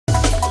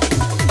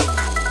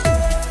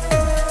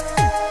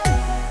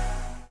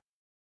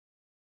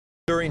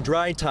During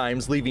dry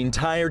times, leaving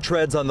tire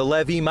treads on the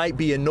levee might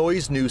be a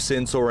noise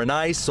nuisance or an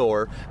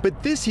eyesore,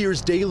 but this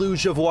year's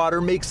deluge of water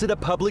makes it a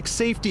public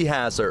safety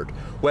hazard.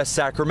 West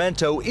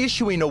Sacramento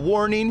issuing a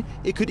warning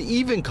it could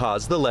even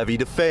cause the levee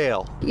to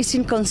fail. It's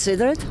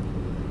inconsiderate.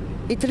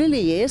 It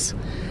really is,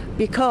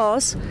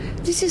 because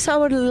this is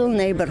our little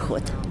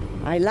neighborhood.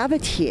 I love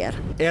it here.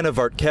 Anna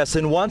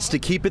Vartkesson wants to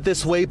keep it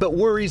this way, but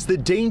worries the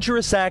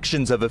dangerous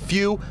actions of a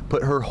few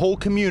put her whole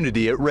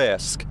community at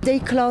risk. They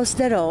close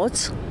the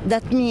roads.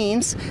 That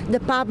means the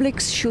public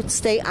should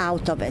stay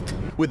out of it.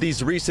 With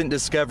these recent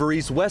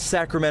discoveries, West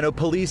Sacramento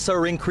police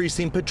are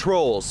increasing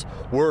patrols,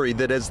 worried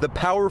that as the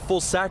powerful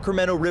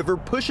Sacramento River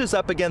pushes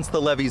up against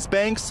the levee's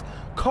banks,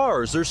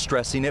 cars are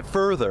stressing it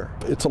further.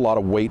 It's a lot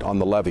of weight on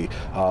the levee,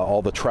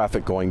 all the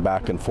traffic going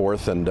back and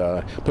forth, and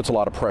puts a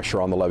lot of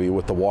pressure on the levee,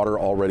 with the water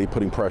already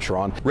putting pressure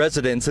on.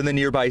 Residents in the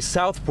nearby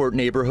Southport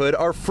neighborhood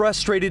are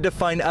frustrated to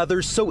find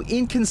others so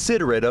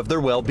inconsiderate of their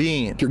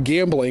well-being. You're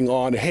gambling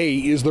on, hey,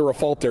 is there a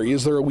fault there?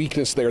 Is there a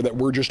weakness there that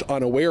we're just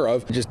unaware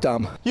of? Just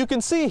dumb. You can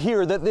see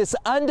here that this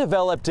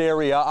undeveloped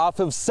area off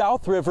of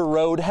South River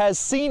Road has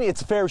seen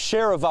its fair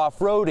share of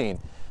off-roading.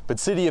 But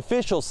city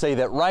officials say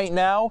that right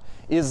now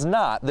is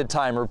not the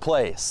time or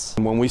place.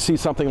 When we see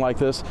something like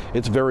this,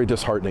 it's very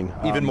disheartening.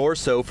 Even more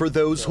so for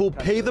those who'll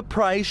pay the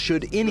price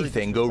should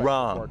anything go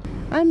wrong.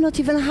 I'm not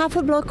even half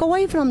a block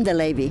away from the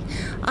levee.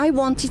 I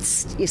want it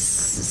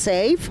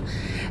safe.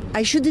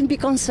 I shouldn't be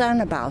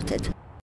concerned about it.